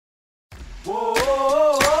Whoa,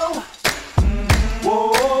 whoa,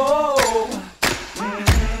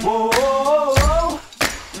 whoa,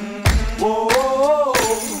 whoa.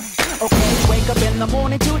 Okay, wake up in the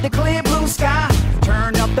morning to the clear blue sky.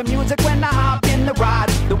 Turn up the music when I hop in the ride.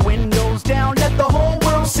 The windows down, let the whole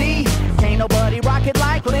world see. Can't nobody rock it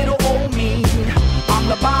like little old me. I'm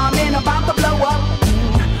the bomb and about to blow up.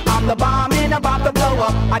 I'm the bomb and about to blow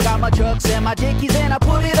up. I got my trucks and my dickies and I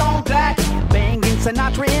put it on black. Banging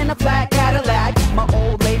Sinatra in a flat Cadillac. My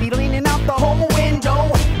old lady leaning out the whole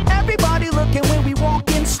window. Everybody looking when we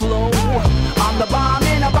walking slow. I'm the bomb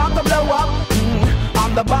and about to blow up.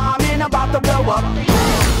 I'm the bomb and about to blow up.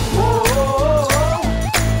 Whoa.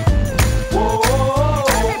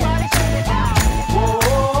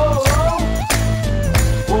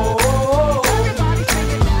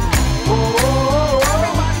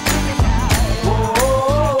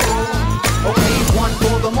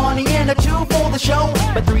 Show,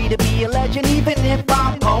 but 3 to be a legend, even if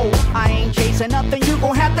I'm poor. I ain't chasing nothing, you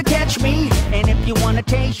gon' have to catch me. And if you wanna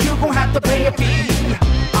taste, you gon' have to pay a fee.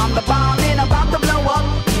 I'm the bomb and about to blow up.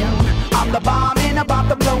 I'm the bomb and about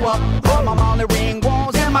to blow up. I'm on the ring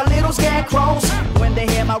walls and my little scarecrows. When they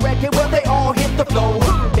hear my record, well, they all hit the floor.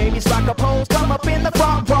 Babies rock a pose, come up in the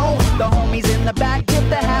front row. The homies in the back give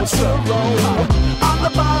the half roll. I'm the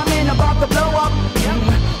bomb and about to blow up.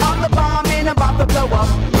 I'm the bomb and about to blow up.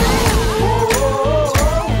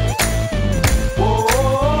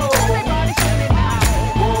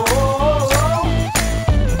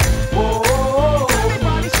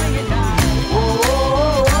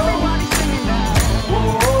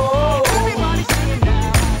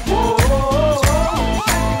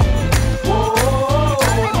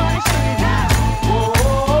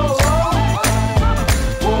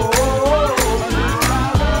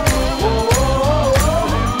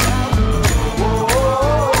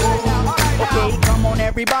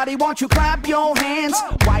 Everybody, won't you clap your hands?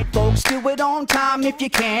 White folks, do it on time if you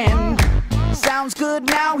can. Sounds good,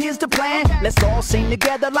 now here's the plan. Let's all sing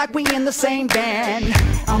together like we in the same band.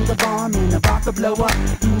 I'm the bomb and about to blow up.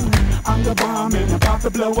 I'm the bomb and about to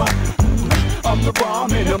blow up. I'm the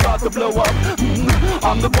bomb and about to blow up.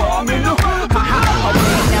 I'm the bomb and okay,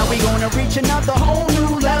 now we gonna reach another whole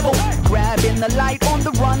new level. Grabbing the light on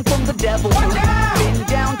the run from the devil. Been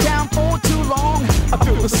downtown for too long. I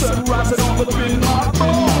feel the sun rising all up in my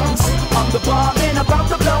bones. I'm the bomb and about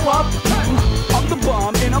to blow up. I'm the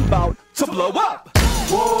bomb and I'm about to blow up.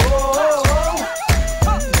 Whoa, whoa,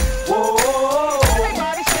 whoa.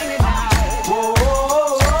 Everybody sing it now. Whoa,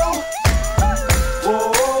 whoa,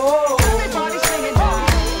 whoa. Everybody sing it now.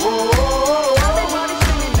 Whoa, everybody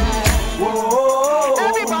sing it now. Whoa,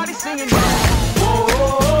 everybody sing it now.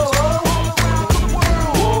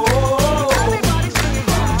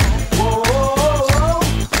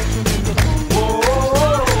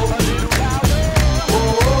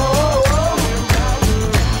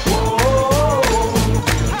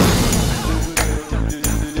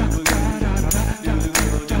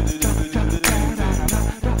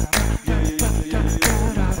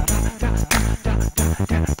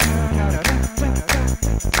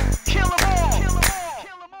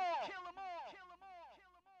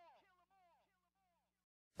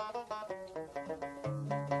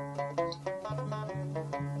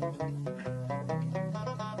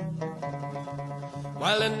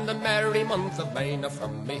 Well, in the merry month of May, now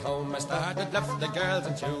from me home I started, left the girls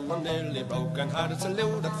and two, and nearly broken-hearted,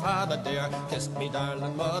 saluted father dear, kissed me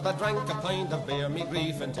darling mother, drank a pint of beer, me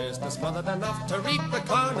grief and tears to smothered enough to reap the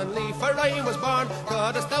corn and leaf, for I was born,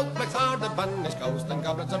 got a stout McCord, the banished ghost, and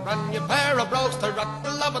goblets, a brand new pair of brogues to rock the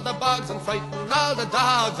love of the bogs and frighten all the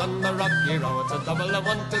dogs on the rocky road. It's a double of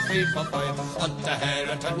 1, 2, 3, 4, 5, hunt a hare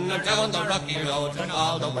and turn her down the rocky road, and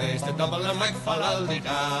all the ways to double and make for all the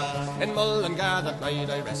da. In Mullingar that night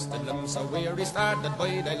I rested him so weary, started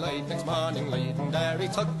by daylight next morning light, and there he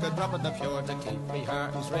took a drop of the pure to keep me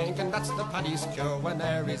heart and drink, and that's the paddy's cure. When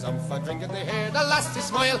there he's on for drinking, they hear the lassie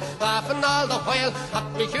smile, laughing all the while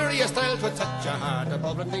at me curious style to touch a heart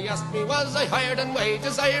above, and he asked me was I hired in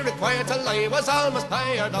wages I required till I was almost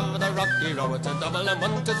tired of the rocky road. It's a double and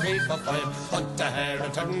 1, 2, 3, 4, 5, hunt a hare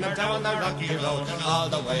and turn her down the rocky road, and all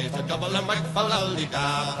the way to double and make for lolly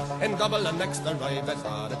da. In double and next arrived I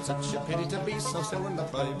thought it's such a pity to be so soon down the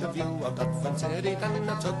private view of Dublin City. Then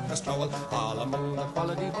I took a stroll all among the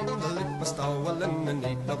quality bundle. It was stowel in a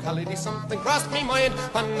neat locality. Something crossed me mind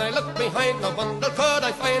when I looked behind. No bundle could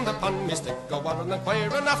I find upon me stick. Go on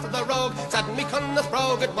inquiring after the rogue. Said me Conneth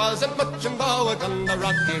brogue, it wasn't much in vogue on the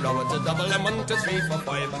rocky road to Dublin. 1, 2, 3, 4,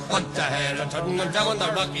 5. Hunt ahead and turn and down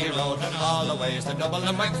the rocky road, and all the ways to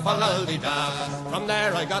Dublin might follow the da. From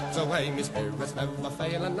there I got away, me spirits never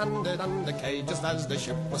failing, landed on the quay just as the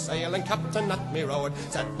ship was sailing. Captain at me road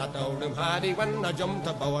said that no room had he. When I jumped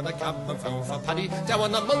aboard a cabin found for Paddy,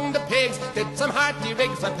 down among the pigs, did some hearty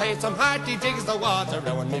rigs, I played some hearty jigs. The water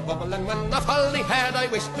round me bubbling when I fully head, I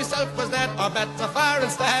wished myself was dead or better far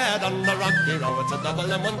instead. On the rocky road to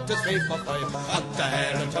Dublin, 1, 2, 3, 4, 5. Up the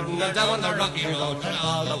hill and turn down the rocky road, and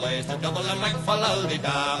all the ways to Dublin might follow the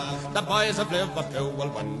da. The boys of Liverpool,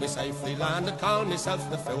 when we safely landed, called myself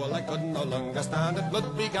the fool. I could no longer stand it,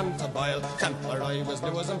 blood began to boil. Templar I was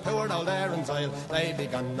new as and poured all there in Zyle. They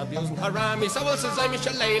began abusing haram me, so says I,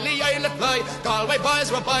 Michelaly, I'll apply. Galway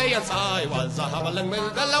boys were by, and so I was a hobbling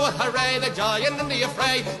with the lower hooray. The giant in the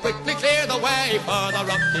affray quickly cleared the way for the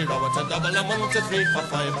rocky road to Dublin, 1, 2, 3, 4,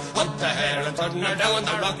 5. Hunt the hare and turn her down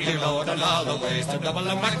the rocky road, and all the ways to Dublin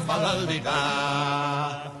might follow the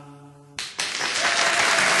da.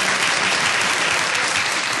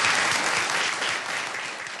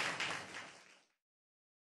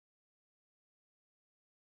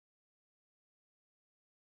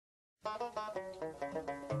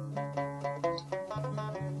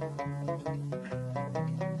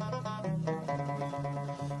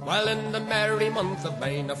 Well, in the merry month of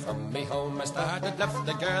May, now from me home I started, left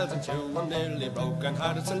the girls and two, I'm nearly broken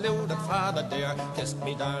hearted, saluted father dear, kissed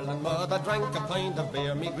me darling mother, drank a pint of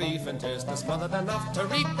beer, me grief and tears to smothered enough to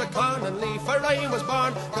reap the corn and leaf, for I was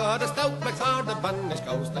born, God a stout McLeod, the banished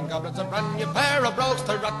ghost, and goblins a brand new pair of brogues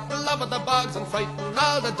to rot the love of the bogs and frighten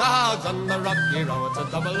all the dogs on the rocky road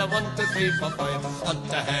to Dublin, 1, 2, 3, 4, 5. Hunt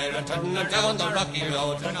the hare and turn her down the rocky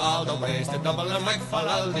road, and all the ways to Dublin might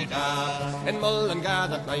follow the da. In Mullingar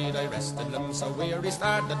that night I rested limbs so weary,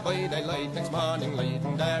 started by daylight next morning late,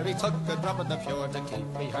 and there he took a drop of the pure to keep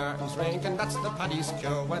me heart and drink, and that's the paddy's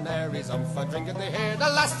cure. When there he's on for drinking, they hear the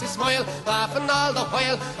lassie smile, laughing all the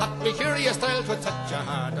while at me curious style to touch a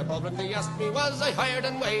heart above, and he asked me was I hired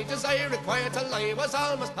and wages I required till I was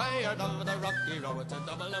almost tired of the rocky road to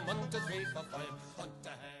Dublin, 1, 2, 3, 4, 5.